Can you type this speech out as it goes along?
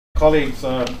colleagues,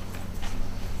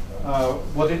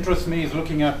 what interests me is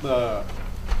looking at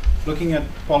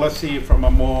policy from a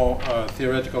more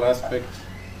theoretical aspect.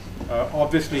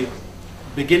 Obviously,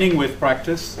 beginning with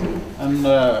practice, and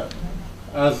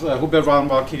as Hubert van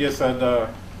Valkyria said,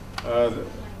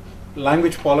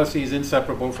 language policy is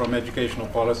inseparable from educational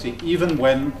policy, even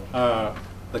when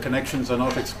the connections are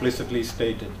not explicitly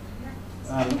stated.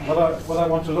 And what I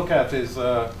want to look at is,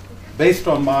 based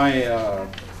on my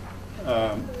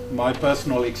my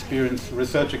personal experience,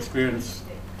 research experience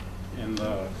in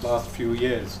the last few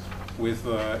years with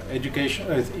education,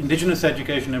 indigenous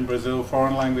education in Brazil,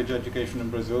 foreign language education in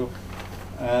Brazil,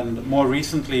 and more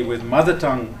recently with mother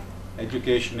tongue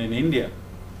education in India.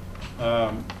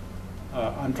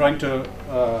 I'm trying to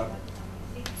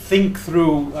think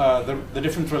through the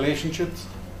different relationships,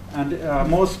 and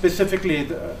more specifically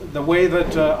the way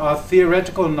that our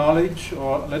theoretical knowledge,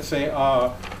 or let's say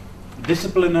our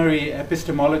disciplinary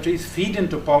epistemologies, feed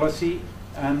into policy,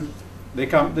 and they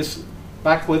come this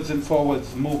backwards and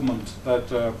forwards movement that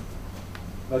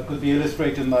that could be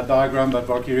illustrated in that diagram that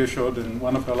Valkyria showed in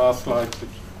one of her last slides,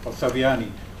 of Saviani,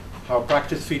 how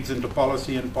practice feeds into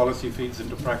policy and policy feeds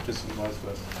into practice and vice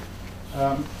versa.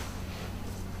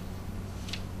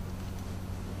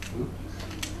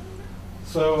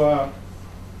 So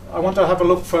I want to have a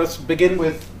look first, begin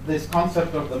with this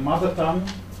concept of the mother tongue,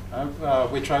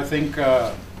 which I think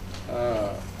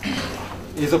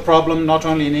is a problem not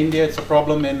only in India, it's a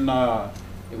problem in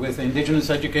with indigenous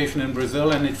education in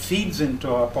Brazil, and it feeds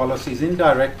into our policies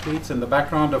indirectly. It's in the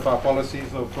background of our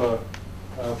policies of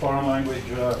foreign language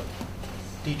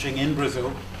teaching in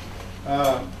Brazil.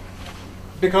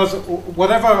 Because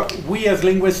whatever we as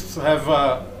linguists have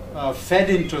fed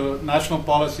into national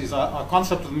policies, our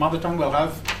concept of the mother tongue will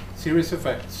have serious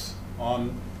effects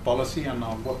on policy and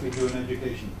on what we do in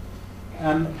education.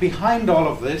 And behind all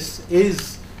of this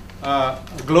is a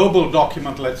global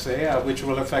document, let's say, which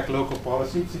will affect local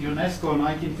policy. It's a UNESCO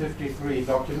 1953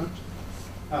 document,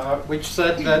 which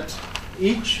said that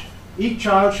each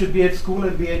child should be at school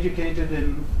and be educated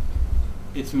in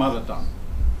its mother tongue,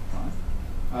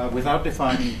 right? Without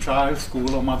defining child,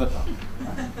 school, or mother tongue.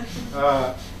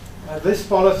 This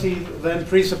policy then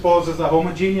presupposes a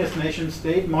homogeneous nation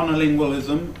state,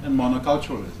 monolingualism, and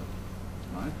monoculturalism,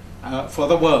 right? For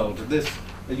the world.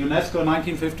 The UNESCO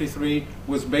 1953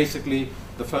 was basically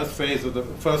the first phase of the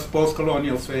first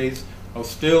post-colonial phase of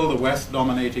still the West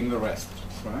dominating the rest,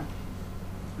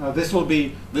 right?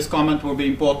 This comment will be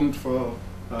important for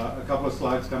a couple of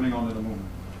slides coming on in a moment.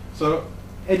 So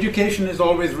education is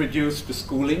always reduced to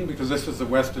schooling because this is the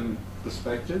Western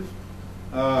perspective.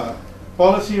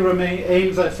 Policy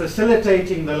aims at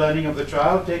facilitating the learning of the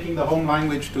child, taking the home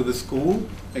language to the school,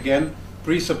 again,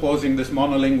 presupposing this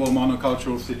monolingual,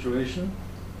 monocultural situation.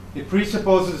 It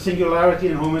presupposes singularity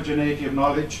and homogeneity of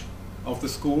knowledge of the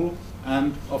school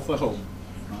and of the home.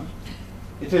 Right?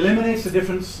 It eliminates the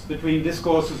difference between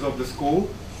discourses of the school,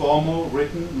 formal,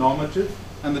 written, normative,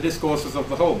 and the discourses of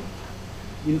the home,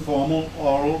 informal,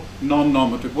 oral,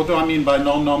 non-normative. What do I mean by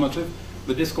non-normative?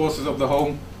 The discourses of the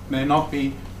home may not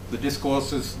be the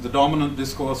discourses, the dominant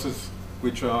discourses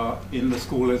which are in the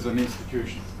school as an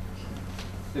institution.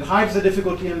 It hides the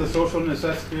difficulty and the social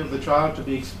necessity of the child to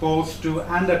be exposed to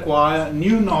and acquire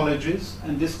new knowledges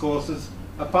and discourses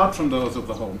apart from those of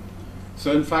the home.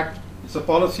 So in fact, it's a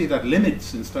policy that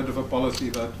limits instead of a policy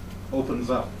that opens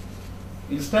up.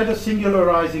 Instead of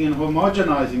singularizing and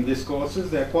homogenizing discourses,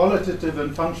 their qualitative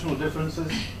and functional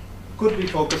differences could be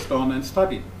focused on and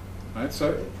studied. Right?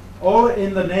 So all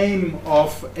in the name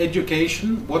of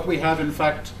education, what we have in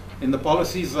fact in the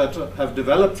policies that have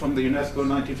developed from the UNESCO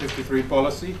 1953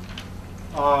 policy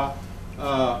are,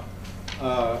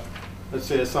 let's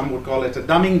say, some would call it a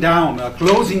dumbing down, a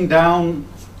closing down,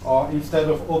 or instead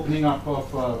of opening up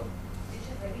of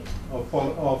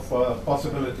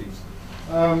possibilities.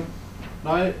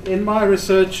 Now, in my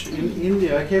research in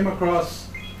India, I came across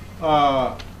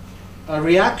a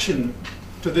reaction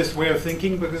to this way of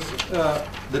thinking, because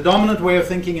the dominant way of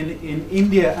thinking in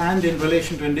India and in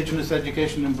relation to indigenous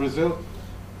education in Brazil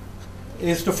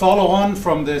is to follow on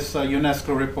from this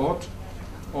UNESCO report,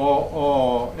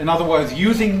 or in other words,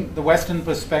 using the Western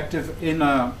perspective in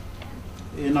a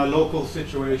local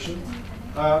situation.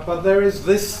 But there is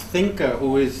this thinker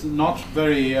who is not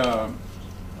very,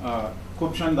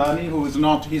 Khubchandani, who is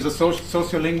not, he's a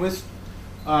sociolinguist,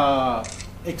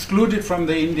 excluded from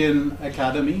the Indian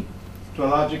Academy to a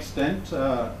large extent,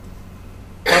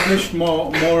 published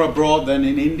more abroad than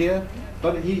in India,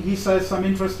 but he says some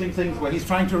interesting things where he's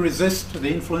trying to resist the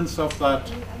influence of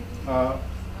that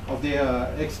of the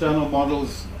external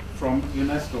models from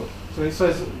UNESCO. So he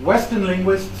says Western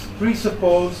linguistics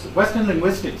presupposes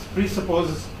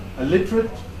a literate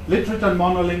and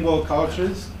monolingual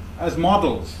cultures as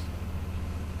models.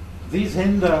 These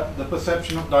hinder the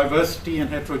perception of diversity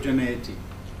and heterogeneity.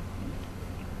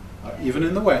 Even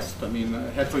in the West, I mean,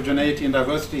 heterogeneity and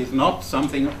diversity is not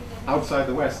something outside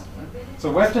the West.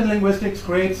 So Western linguistics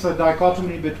creates a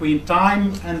dichotomy between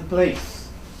time and place,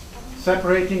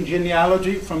 separating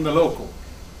genealogy from the local,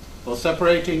 or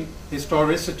separating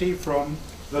historicity from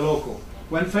the local.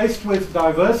 When faced with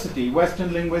diversity,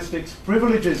 Western linguistics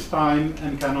privileges time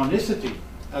and canonicity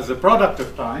as a product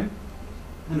of time,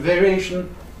 and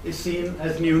variation is seen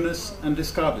as newness and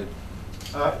discarded.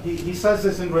 He says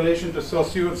this in relation to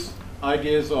Saussure's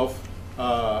ideas of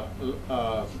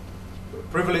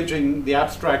privileging the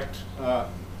abstract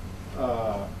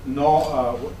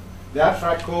the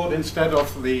abstract code instead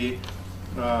of the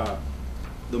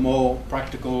more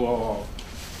practical, or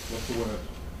what's the word?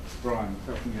 Brian,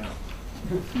 help me out.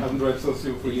 I haven't read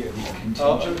Saussure for years.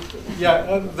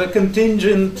 The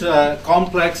contingent,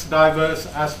 complex, diverse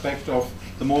aspect of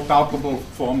the more palpable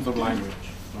forms of language.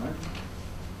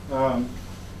 Right?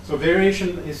 So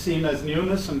variation is seen as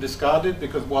newness and discarded,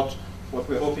 because what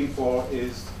we're hoping for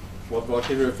is what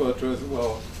he referred to as,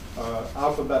 well,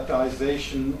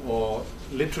 alphabetization or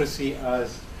literacy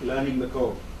as learning the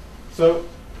code. So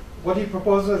what he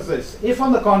proposes is, if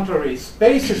on the contrary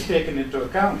space is taken into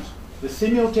account, the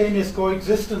simultaneous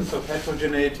coexistence of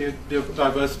heterogeneity and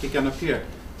diversity can appear.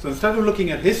 So instead of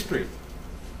looking at history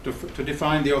to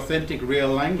define the authentic real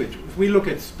language, if we look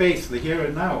at space, the here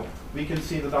and now, we can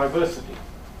see the diversity.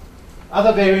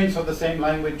 Other variants of the same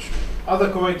language, other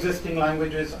coexisting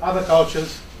languages, other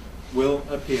cultures will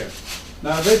appear.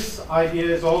 Now this idea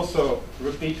is also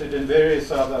repeated in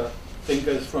various other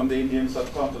thinkers from the Indian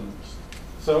subcontinent.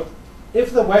 So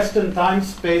if the Western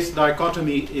time-space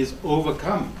dichotomy is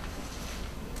overcome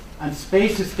and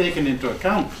space is taken into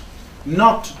account,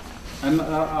 not, and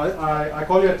I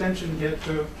call your attention here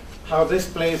to how this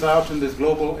plays out in this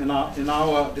global, in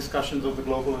our discussions of the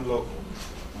global and local.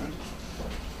 Right?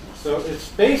 So if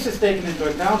space is taken into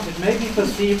account, it may be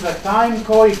perceived that time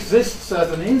coexists as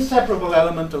an inseparable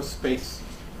element of space.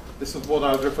 This is what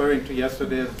I was referring to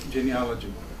yesterday as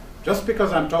genealogy. Just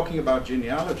because I'm talking about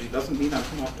genealogy doesn't mean I'm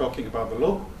not talking about the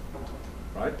local,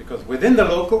 right? Because within the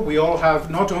local, we all have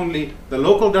not only, the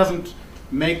local doesn't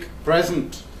make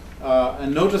present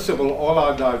and noticeable all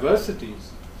our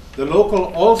diversities. The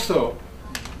local also,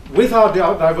 with our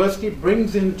diversity,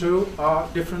 brings into our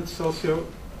different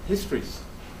socio-histories.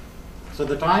 So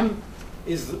the time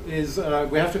is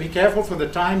we have to be careful for the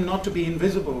time not to be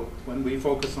invisible when we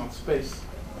focus on space.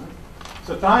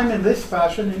 So time in this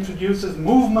fashion introduces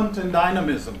movement and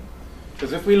dynamism.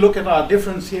 Because if we look at our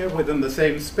difference here within the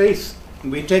same space,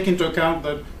 and we take into account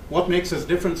that what makes us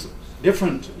different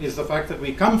is the fact that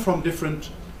we come from different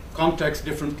contexts,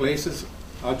 different places,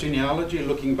 our genealogy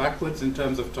looking backwards in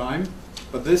terms of time.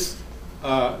 But this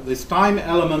time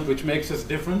element which makes us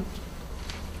different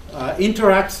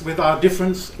interacts with our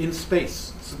difference in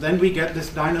space. So then we get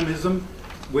this dynamism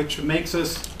which makes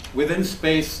us within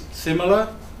space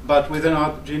similar, but within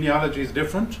our genealogy is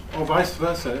different, or vice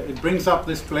versa. It brings up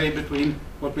this play between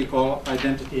what we call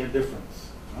identity and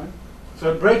difference. Right?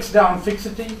 So it breaks down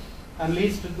fixity and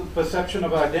leads to the perception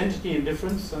of identity and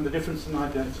difference, and the difference in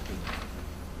identity.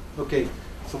 Okay,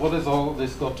 so what has all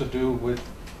this got to do with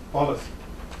policy?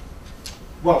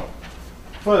 Well,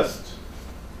 first,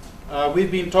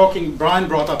 we've been talking, Brian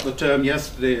brought up the term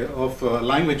yesterday of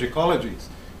language ecologies,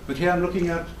 but here I'm looking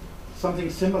at something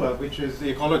similar, which is the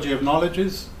ecology of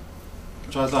knowledges,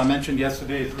 which, as I mentioned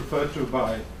yesterday, is referred to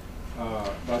by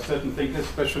certain thinkers,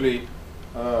 especially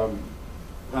Jacques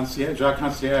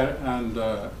Rancière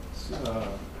and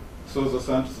Souza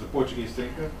Santos, the Portuguese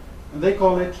thinker, and they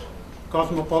call it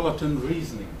cosmopolitan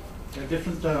reasoning. A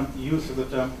different use of the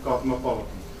term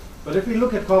cosmopolitan. But if we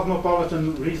look at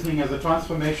cosmopolitan reasoning as a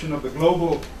transformation of the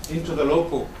global into the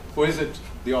local, or is it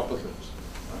the opposite?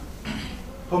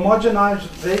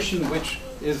 Homogenization, which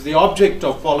is the object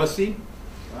of policy,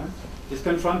 right, is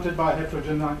confronted by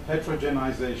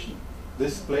heterogenization.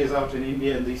 This plays out in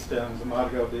India in these terms,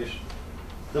 Marga Desh.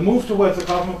 The move towards a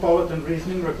cosmopolitan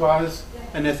reasoning requires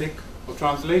an ethic of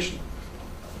translation.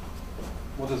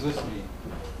 What does this mean?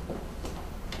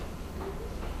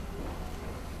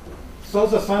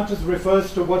 Souza Santos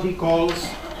refers to what he calls,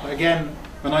 again,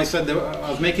 when I said I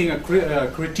was making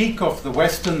a critique of the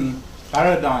Western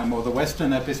paradigm or the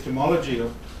Western epistemology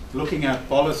of looking at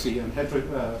policy and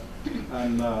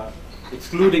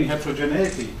excluding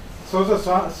heterogeneity.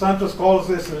 Souza Santos calls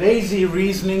this lazy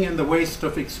reasoning and the waste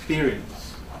of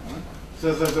experience.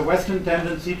 So there's a Western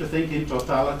tendency to think in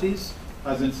totalities,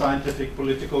 as in scientific,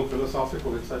 political,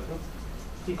 philosophical, etc.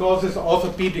 He calls this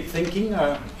orthopedic thinking,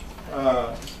 a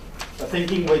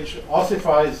thinking which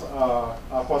ossifies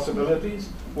our possibilities,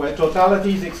 where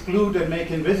totalities exclude and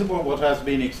make invisible what has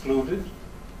been excluded,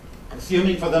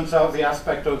 assuming for themselves the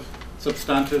aspect of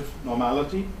substantive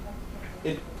normality.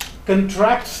 It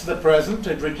contracts the present,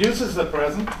 it reduces the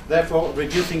present, therefore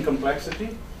reducing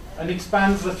complexity, and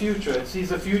expands the future. It sees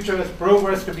the future as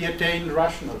progress to be attained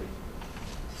rationally.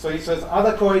 So he says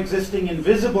other coexisting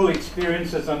invisible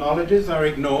experiences and knowledges are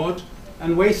ignored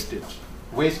and wasted.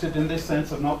 Wasted in this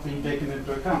sense of not being taken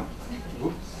into account.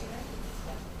 Oops.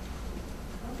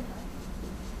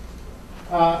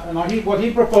 And what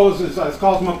he proposes as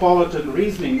cosmopolitan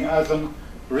reasoning, as a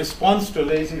response to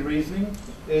lazy reasoning,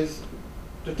 is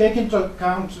to take into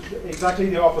account exactly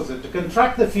the opposite, to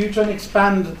contract the future and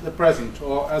expand the present,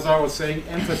 or as I was saying,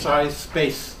 emphasize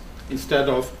space instead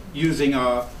of using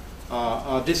our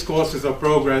discourses of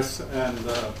progress and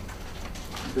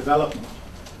development.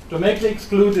 To make the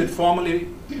excluded, formerly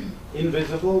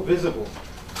invisible, visible.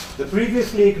 The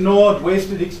previously ignored,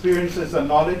 wasted experiences and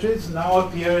knowledges now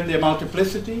appear in their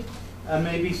multiplicity and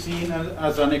may be seen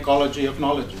as an ecology of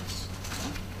knowledges.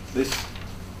 This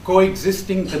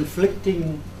coexisting,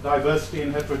 conflicting diversity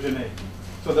and heterogeneity.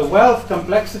 So the wealth,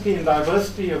 complexity, and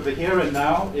diversity of the here and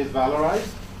now is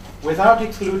valorized without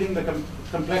excluding the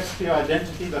complexity or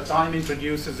identity that time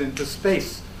introduces into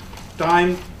space.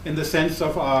 Time in the sense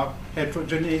of our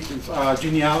heterogeneities, our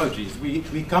genealogies.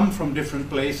 We come from different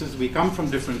places, we come from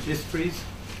different histories,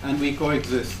 and we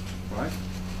coexist, right?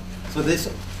 So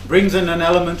this brings in an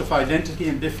element of identity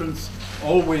and difference,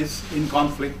 always in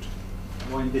conflict,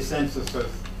 or in dissensus, as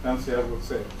Rancière would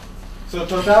say. So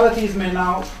totalities may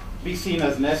now be seen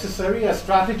as necessary, as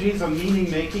strategies of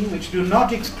meaning-making which do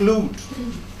not exclude.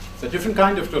 It's a different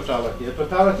kind of totality, a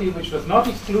totality which does not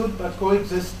exclude but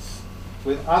coexists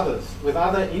with others, with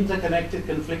other interconnected,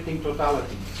 conflicting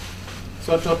totalities.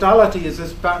 So totality is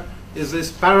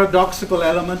this paradoxical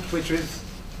element which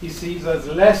he sees as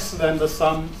less than the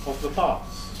sum of the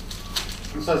parts.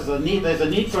 He says there's a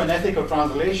need for an ethical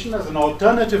translation as an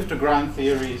alternative to grand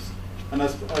theories and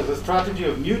as a strategy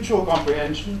of mutual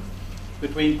comprehension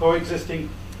between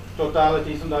coexisting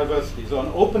totalities and diversities,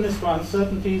 on openness to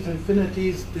uncertainties,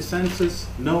 infinities, dissensus,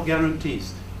 no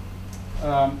guarantees.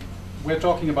 We're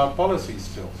talking about policy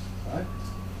still,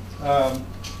 right?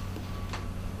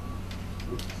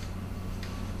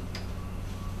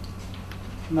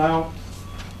 Now,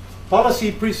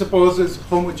 policy presupposes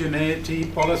homogeneity,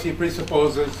 policy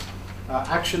presupposes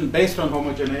action based on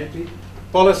homogeneity,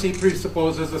 policy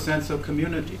presupposes a sense of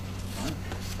community. Right?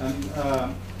 And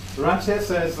Rancière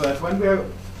says that when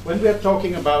we're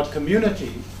talking about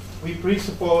community, we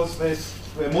presuppose this,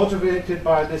 we're motivated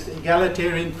by this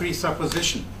egalitarian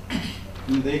presupposition.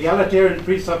 In the egalitarian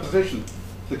presupposition,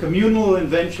 the communal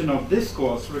invention of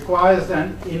discourse requires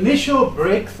an initial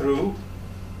breakthrough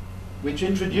which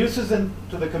introduces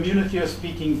into the community of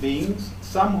speaking beings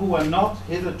some who are not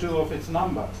hitherto of its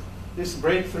number. This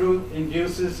breakthrough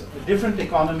induces a different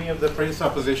economy of the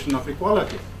presupposition of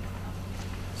equality.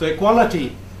 So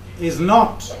equality is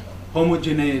not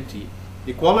homogeneity.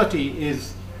 Equality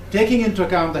is taking into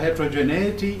account the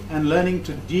heterogeneity and learning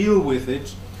to deal with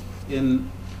it in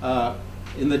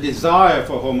the desire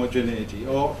for homogeneity.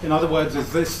 Or, in other words,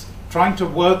 is this trying to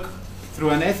work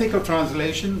through an ethical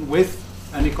translation with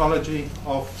an ecology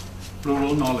of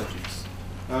plural knowledges.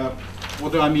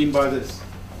 What do I mean by this?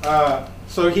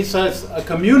 So he says a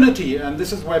community, and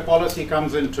this is where policy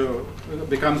becomes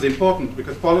important,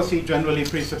 because policy generally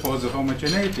presupposes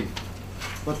homogeneity.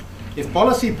 But if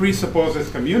policy presupposes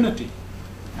community,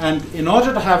 and in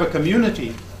order to have a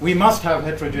community, we must have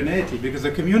heterogeneity, because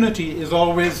a community is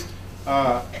always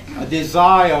a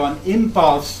desire or an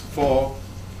impulse for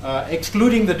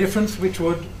excluding the difference which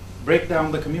would break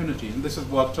down the community. And this is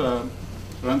what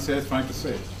Rancière is trying to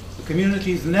say. The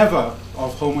community is never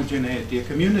of homogeneity. A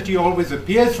community always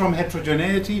appears from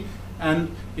heterogeneity,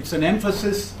 and it's an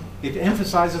emphasis, it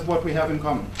emphasizes what we have in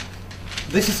common.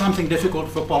 This is something difficult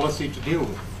for policy to deal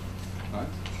with. Right?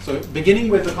 So beginning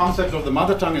with the concept of the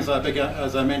mother tongue, as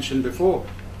I mentioned before,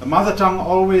 the mother tongue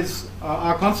always,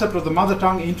 our concept of the mother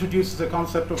tongue introduces the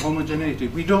concept of homogeneity.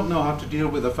 We don't know how to deal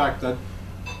with the fact that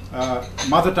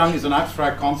mother tongue is an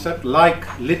abstract concept, like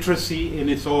literacy in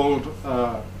its old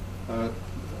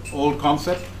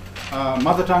concept.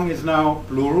 Mother tongue is now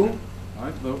plural.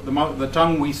 Right? The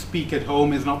tongue we speak at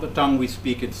home is not the tongue we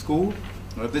speak at school.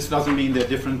 This doesn't mean they're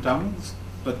different tongues,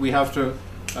 but we have to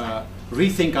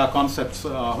rethink our concepts,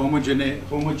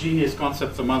 homogeneous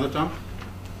concepts of mother tongue.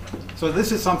 So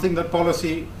this is something that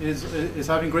policy is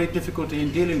having great difficulty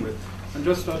in dealing with. And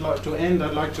just I'd like to end,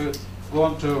 I'd like to go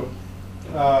on to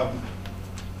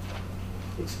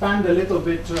expand a little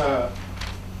bit.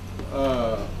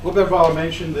 Huberval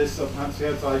mentioned this of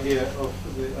Hans-Gert's idea of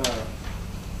the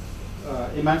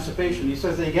emancipation. He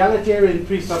says the egalitarian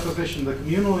presupposition, the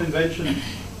communal invention,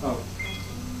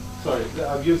 sorry,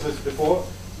 I've used this before.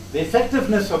 The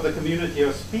effectiveness of the community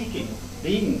of speaking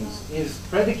beings is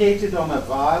predicated on a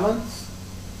violence,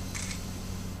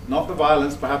 not the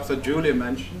violence perhaps that Julia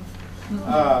mentioned,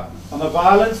 on a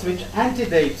violence which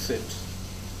antedates it.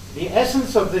 The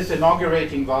essence of this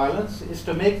inaugurating violence is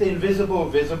to make the invisible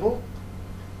visible,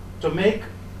 to make,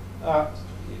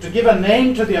 to give a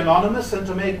name to the anonymous, and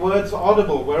to make words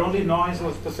audible where only noise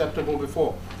was perceptible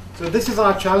before. So this is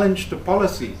our challenge to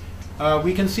policy.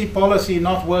 We can see policy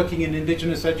not working in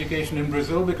indigenous education in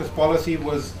Brazil because policy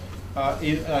was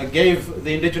gave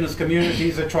the indigenous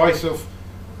communities a choice of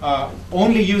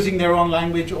only using their own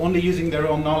language, only using their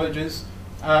own knowledges,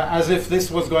 as if this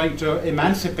was going to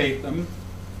emancipate them.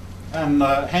 And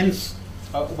hence,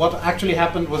 what actually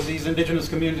happened was these indigenous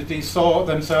communities saw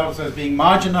themselves as being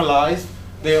marginalized.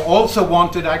 They also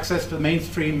wanted access to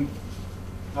mainstream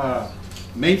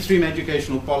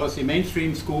educational policy,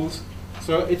 mainstream schools.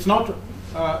 So it's not,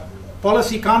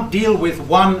 policy can't deal with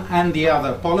one and the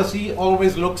other. Policy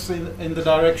always looks in the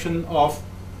direction of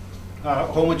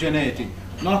homogeneity.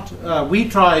 We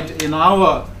tried in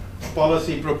our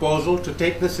policy proposal to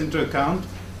take this into account,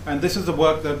 and this is the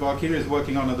work that Valkyrie is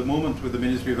working on at the moment with the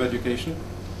Ministry of Education.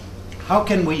 How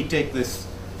can we take this,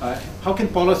 how can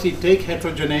policy take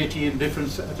heterogeneity and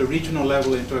difference at a regional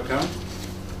level into account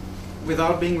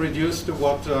without being reduced to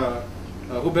what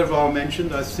Huberval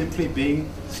mentioned as simply being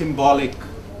symbolic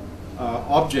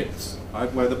objects,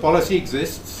 right? Where the policy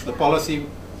exists, the policy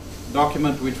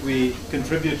document which we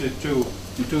contributed to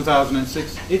in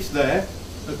 2006, it's there,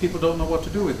 but people don't know what to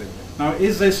do with it. Now,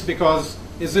 is this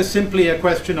simply a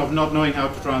question of not knowing how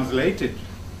to translate it?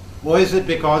 Or is it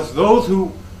because those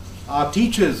who are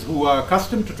teachers who are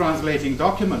accustomed to translating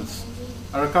documents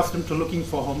are accustomed to looking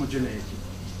for homogeneity?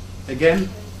 Again,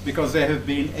 because they have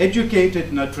been educated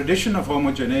in a tradition of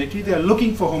homogeneity, they are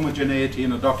looking for homogeneity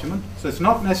in a document. So it's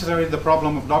not necessarily the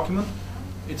problem of document.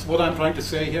 It's what I'm trying to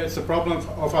say here. It's a problem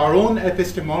of our own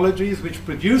epistemologies which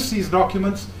produce these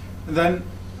documents, and then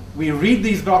we read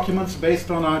these documents based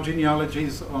on our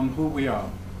genealogies on who we are.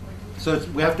 So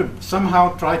we have to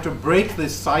somehow try to break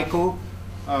this cycle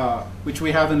which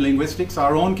we have in linguistics.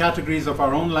 Our own categories of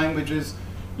our own languages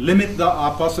limit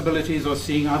our possibilities of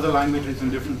seeing other languages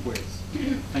in different ways.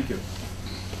 Thank you.